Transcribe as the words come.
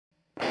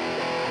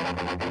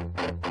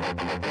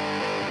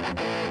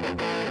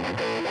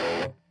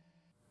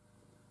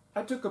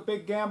I took a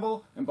big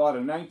gamble and bought a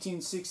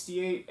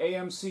 1968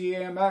 AMC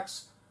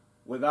AMX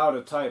without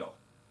a title.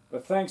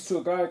 But thanks to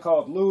a guy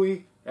called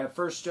Louie at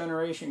First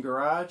Generation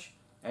Garage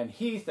and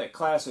Heath at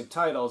Classic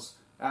Titles,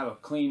 I have a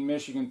clean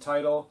Michigan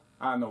title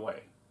on the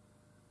way.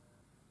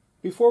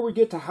 Before we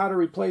get to how to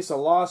replace a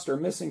lost or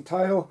missing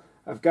title,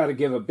 I've got to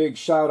give a big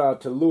shout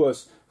out to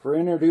Louis for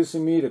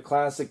introducing me to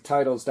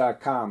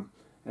ClassicTitles.com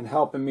and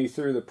helping me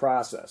through the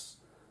process.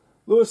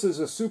 Louis is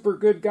a super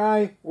good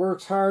guy,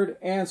 works hard,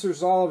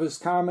 answers all of his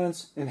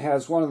comments, and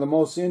has one of the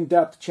most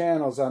in-depth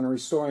channels on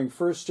restoring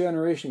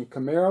first-generation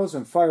Camaros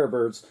and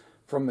Firebirds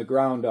from the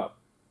ground up.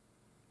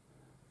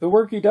 The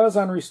work he does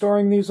on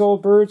restoring these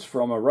old birds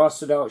from a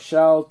rusted-out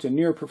shell to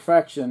near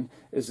perfection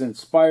is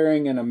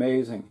inspiring and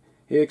amazing.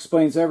 He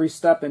explains every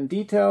step in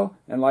detail,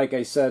 and like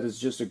I said, is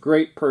just a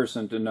great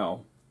person to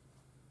know.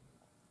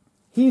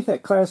 Heath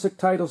at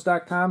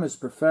ClassicTitles.com is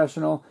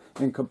professional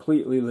and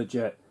completely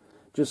legit.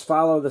 Just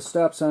follow the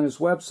steps on his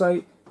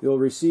website. You'll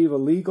receive a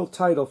legal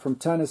title from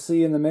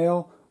Tennessee in the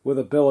mail with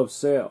a bill of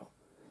sale.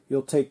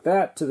 You'll take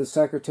that to the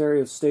Secretary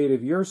of State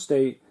of your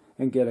state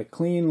and get a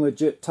clean,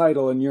 legit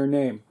title in your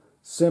name.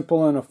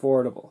 Simple and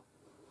affordable.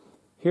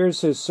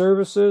 Here's his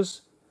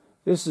services.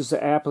 This is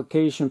the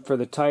application for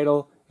the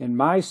title in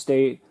my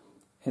state,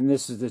 and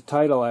this is the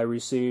title I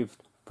received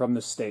from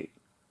the state.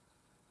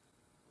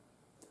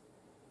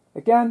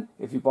 Again,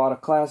 if you bought a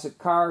classic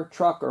car,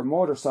 truck, or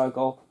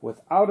motorcycle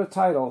without a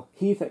title,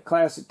 Heath at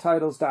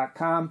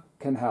ClassicTitles.com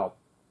can help.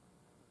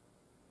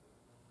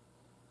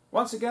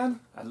 Once again,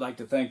 I'd like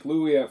to thank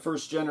Louie at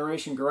First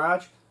Generation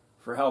Garage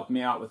for helping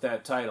me out with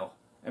that title.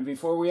 And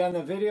before we end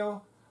the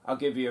video, I'll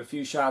give you a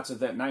few shots of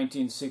that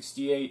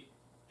 1968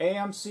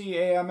 AMC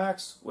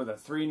AMX with a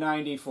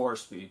 390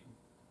 4-speed.